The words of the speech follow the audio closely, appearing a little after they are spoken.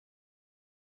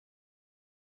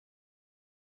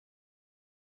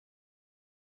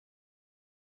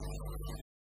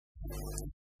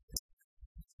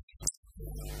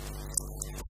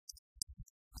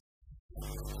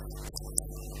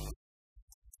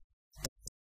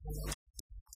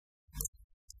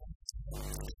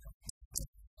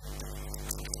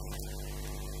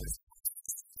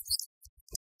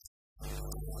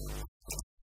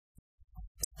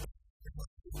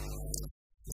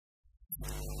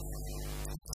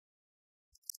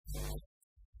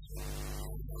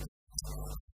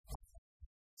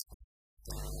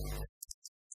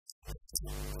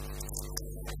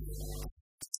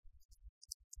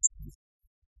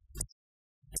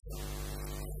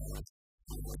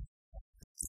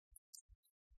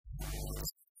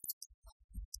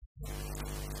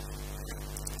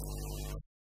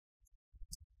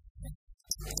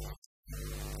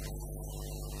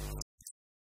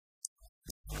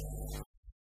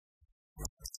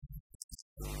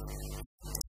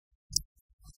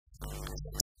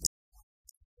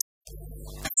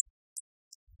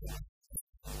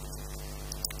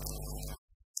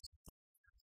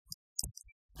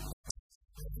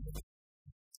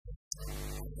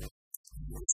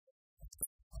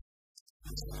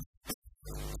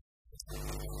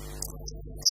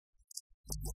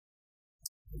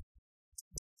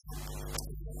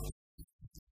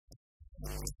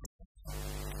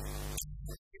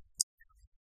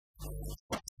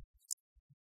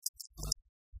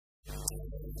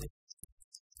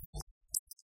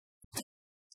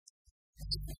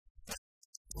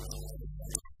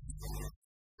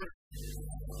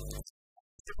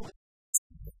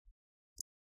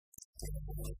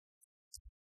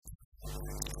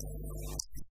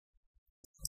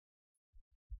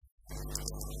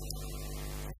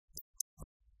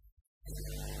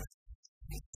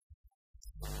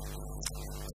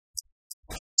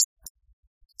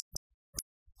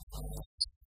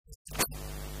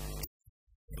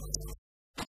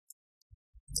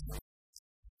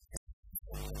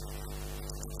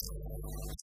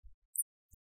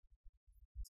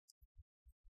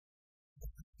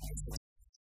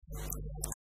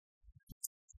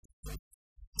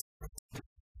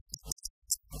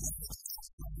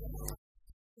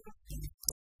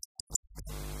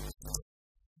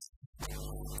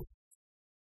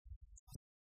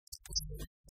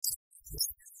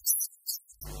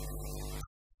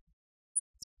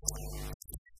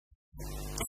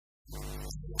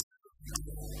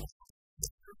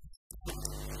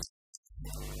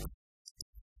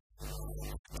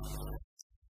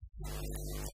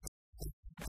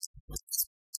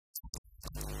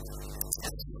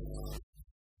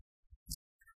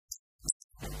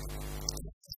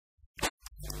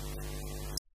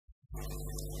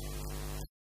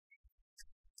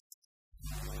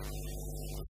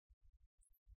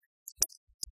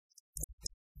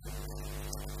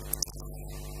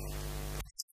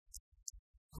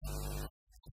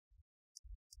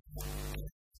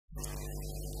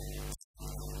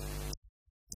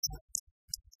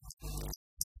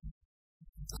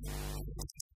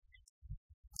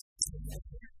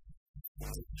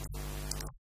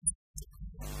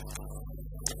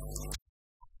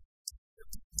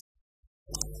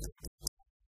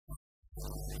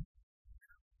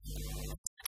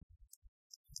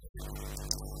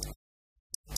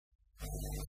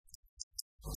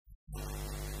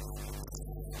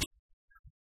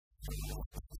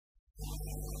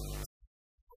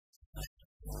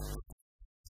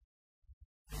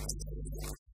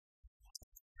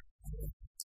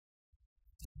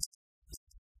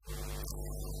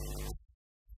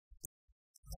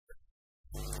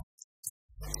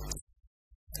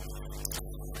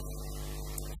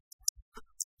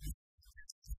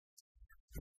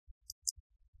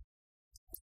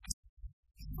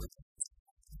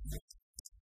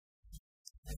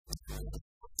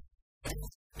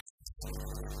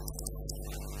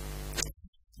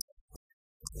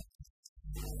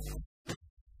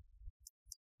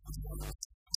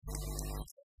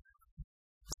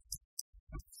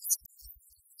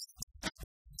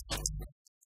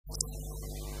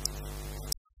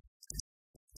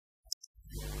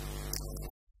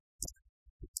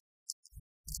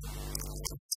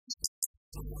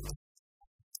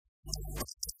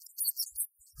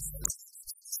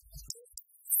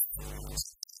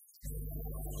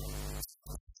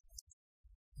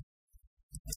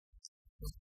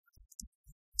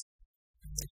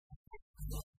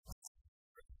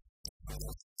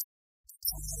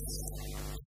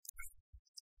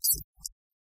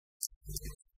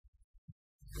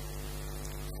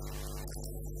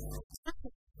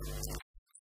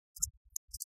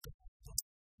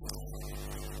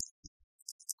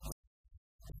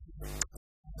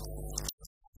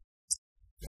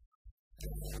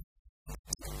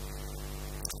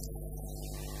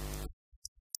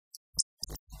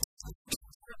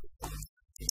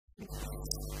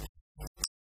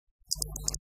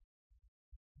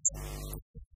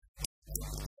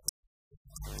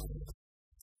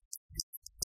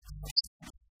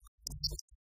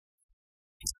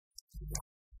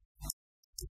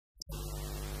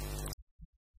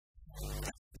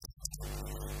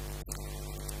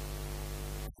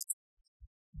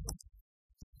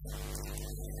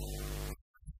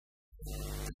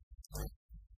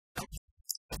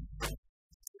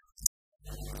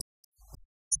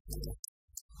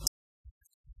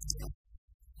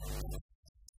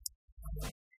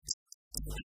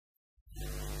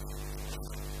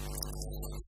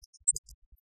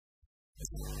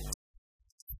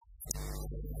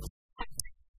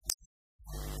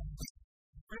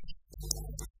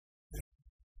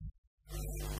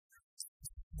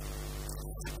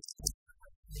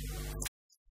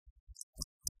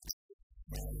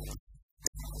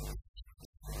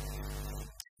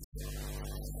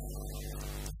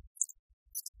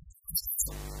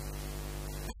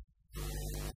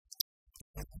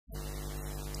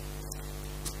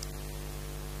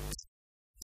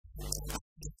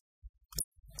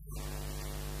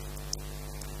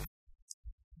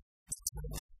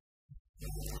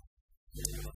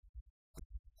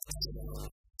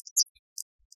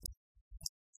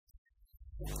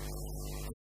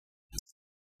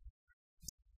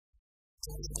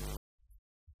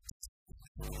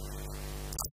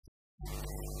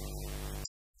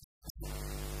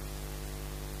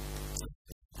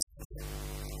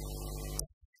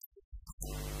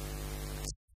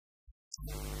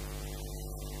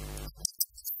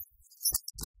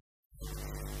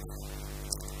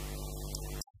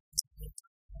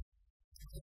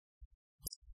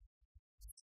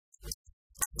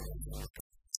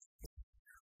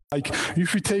Like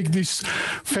if we take this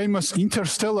famous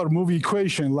interstellar movie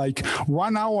equation, like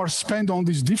 1 hour spent on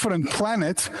this different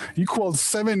planet equals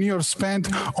 7 years spent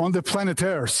on the planet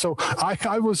Earth. So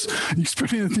I was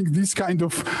experiencing these kind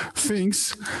of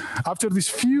things. After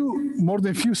this more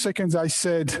than few seconds, I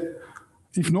said,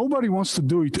 if nobody wants to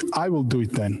do it, I will do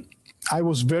it then. I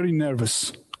was very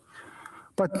nervous,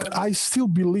 but I still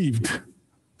believed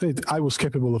that I was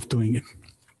capable of doing it.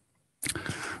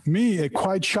 Me, a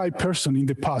quite shy person in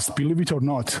the past, believe it or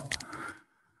not,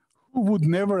 who would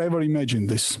never ever imagine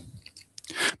this?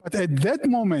 But at that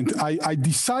moment, I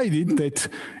decided that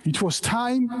it was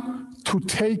time to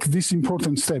take this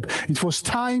important step. It was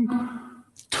time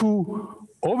to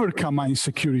overcome my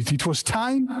insecurity. It was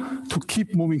time to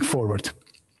keep moving forward.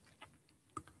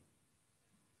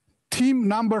 Team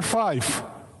number 5.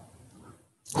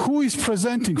 Who is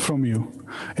presenting from you?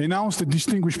 Announced the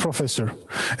distinguished professor.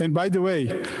 And by the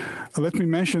way, let me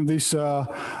mention this,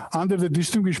 under the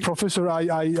distinguished professor,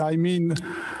 I mean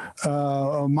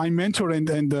my mentor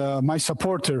and my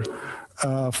supporter,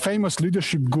 famous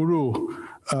leadership guru,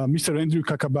 Mr. Andrew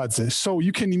Kakabadze. So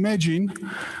you can imagine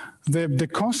the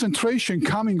concentration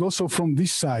coming also from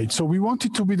this side. So we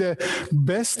wanted to be the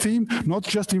best team, not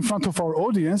just in front of our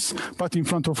audience, but in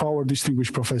front of our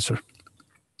distinguished professor.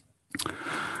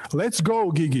 Let's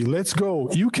go, Gigi, let's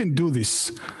go. You can do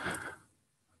this.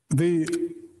 The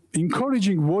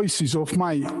encouraging voices of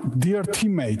my dear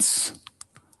teammates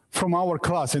from our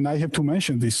class, and I have to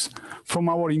mention this, from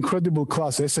our incredible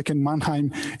class,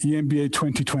 TEDxUniMannheim EMBA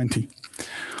 2020,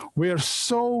 were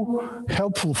so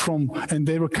helpful and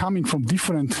they were coming from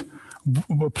different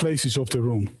places of the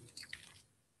room.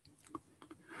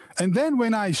 And then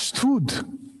when I stood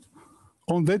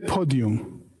on that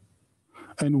podium,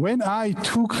 and when I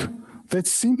took that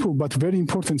simple but very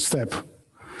important step,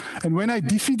 and when I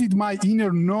defeated my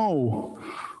inner no,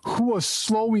 who was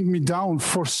slowing me down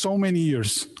for so many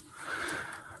years,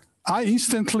 I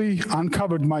instantly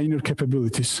uncovered my inner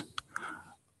capabilities.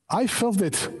 I felt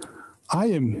that I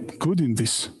am good in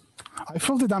this. I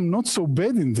felt that I'm not so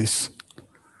bad in this.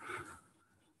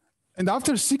 And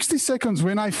after 60 seconds,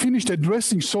 when I finished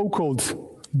addressing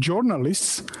so-called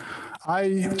journalists,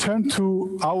 I turned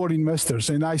to our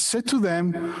investors and I said to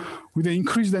them with an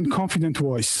increased and confident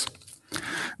voice,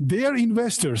 dear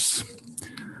investors,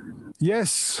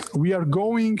 yes, we are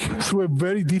going through a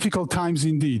very difficult times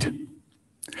indeed.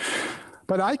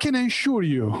 But I can assure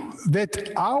you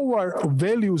that our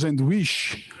values and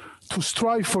wish to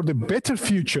strive for the better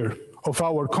future of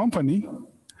our company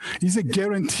is a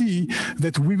guarantee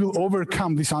that we will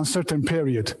overcome this uncertain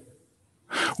period.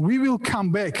 We will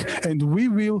come back and we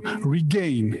will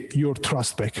regain your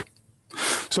trust back.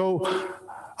 So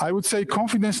I would say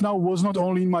confidence now was not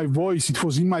only in my voice, it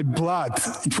was in my blood,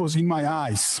 it was in my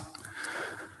eyes.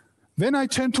 Then I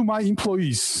turned to my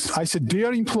employees. I said,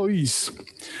 dear employees,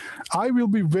 I will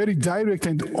be very direct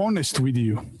and honest with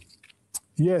you.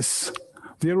 Yes,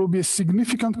 there will be a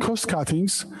significant cost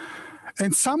cuttings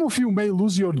and some of you may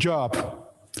lose your job.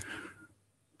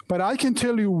 But I can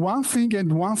tell you one thing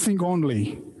and one thing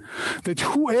only, that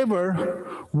whoever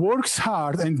works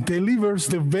hard and delivers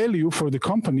the value for the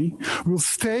company will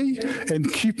stay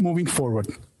and keep moving forward.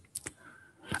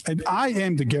 And I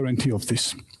am the guarantee of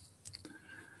this.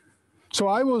 So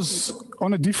I was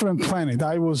on a different planet.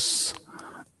 I was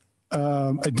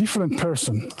a different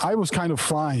person. I was kind of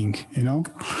flying, you know.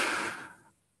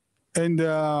 And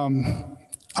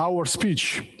our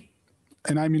speech,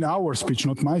 and I mean our speech,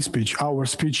 not my speech, our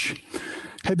speech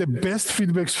had the best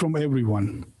feedbacks from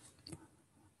everyone.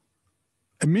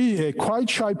 And me, a quite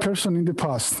shy person in the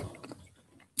past,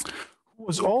 who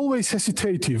was always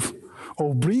hesitative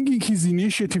of bringing his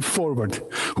initiative forward,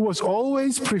 who was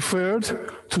always preferred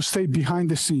to stay behind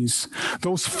the scenes.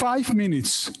 Those 5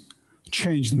 minutes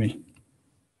changed me.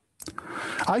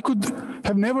 I could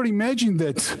have never imagined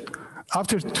that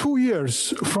after 2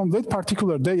 years from that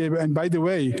particular day, and by the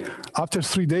way, after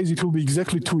 3 days, it will be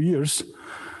exactly 2 years,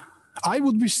 I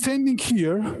would be standing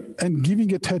here and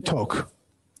giving a TED talk.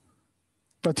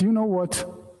 But you know what?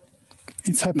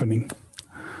 It's happening.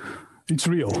 It's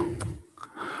real.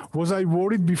 Was I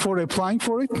worried before applying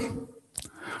for it?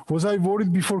 Was I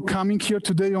worried before coming here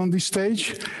today on this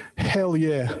stage? Hell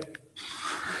yeah.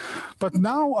 But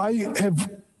now I have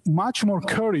much more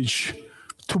courage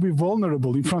to be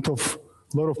vulnerable in front of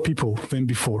a lot of people than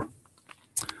before.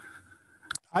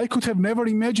 I could have never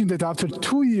imagined that after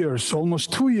 2 years,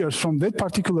 almost 2 years from that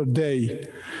particular day,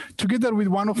 together with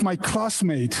one of my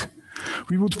classmates,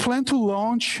 we would plan to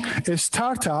launch a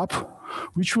startup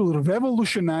which will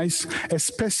revolutionize a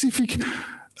specific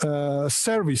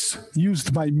service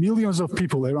used by millions of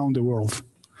people around the world.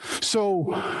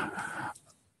 So,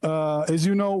 as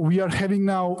you know, we are having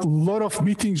now a lot of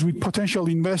meetings with potential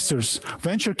investors,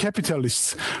 venture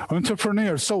capitalists,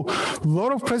 entrepreneurs. So a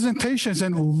lot of presentations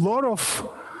and a lot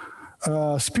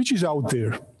of speeches out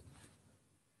there.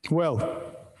 Well,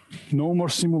 no more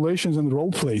simulations and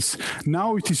role plays.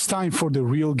 Now it is time for the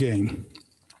real game.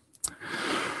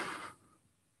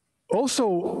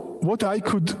 Also, what I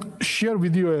could share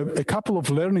with you a couple of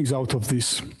learnings out of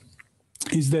this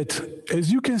is that,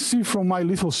 as you can see from my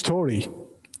little story,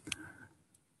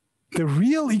 the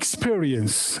real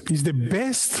experience is the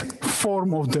best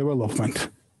form of development.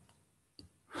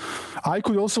 I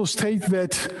could also state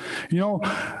that, you know,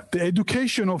 the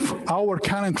education of our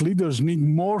current leaders need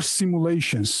more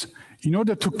simulations in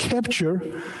order to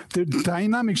capture the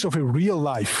dynamics of a real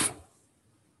life,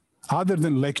 other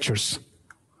than lectures.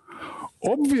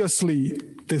 Obviously,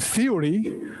 the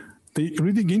theory,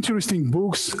 reading interesting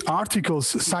books, articles,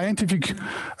 scientific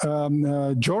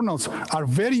journals are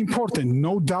very important,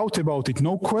 no doubt about it,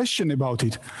 no question about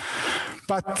it.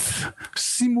 But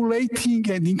simulating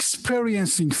and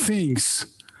experiencing things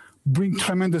bring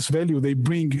tremendous value. They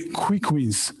bring quick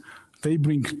wins. They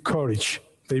bring courage.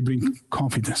 They bring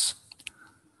confidence.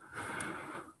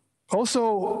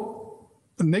 Also,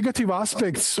 negative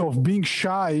aspects of being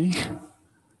shy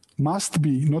must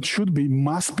be, not should be,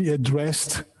 must be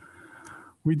addressed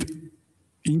with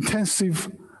intensive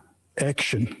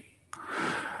action.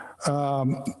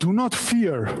 Do not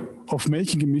fear of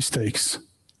making mistakes.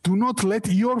 Do not let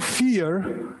your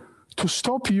fear to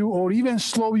stop you or even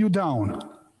slow you down.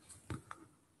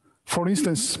 For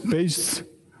instance,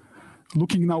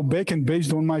 looking now back and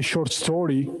based on my short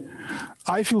story,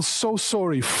 I feel so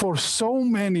sorry for so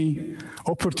many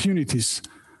opportunities,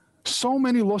 so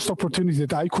many lost opportunities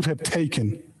that I could have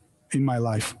taken in my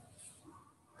life.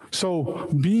 So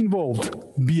be involved,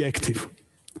 be active.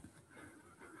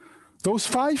 Those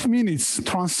 5 minutes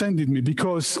transcended me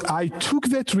because I took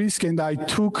that risk and I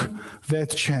took that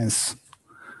chance.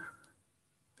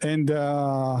 And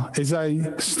as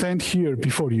I stand here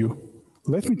before you,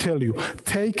 let me tell you,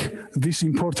 take this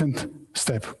important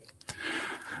step.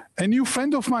 A new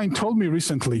friend of mine told me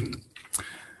recently,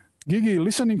 Gigi,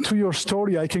 listening to your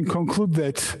story, I can conclude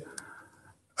that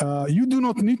you do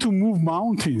not need to move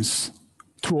mountains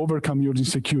to overcome your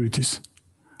insecurities.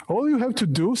 All you have to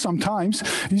do sometimes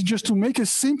is just to make a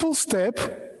simple step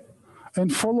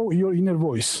and follow your inner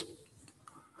voice.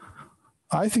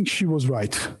 I think she was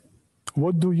right.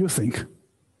 What do you think?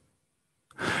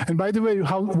 And by the way,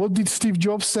 what did Steve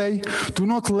Jobs say? Do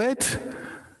not let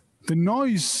the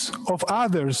noise of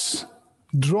others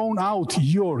drown out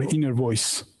your inner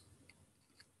voice.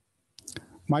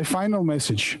 My final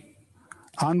message,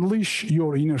 unleash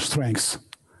your inner strengths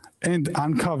and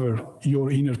uncover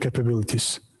your inner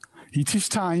capabilities. It is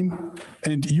time,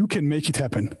 and you can make it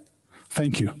happen.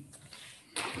 Thank you.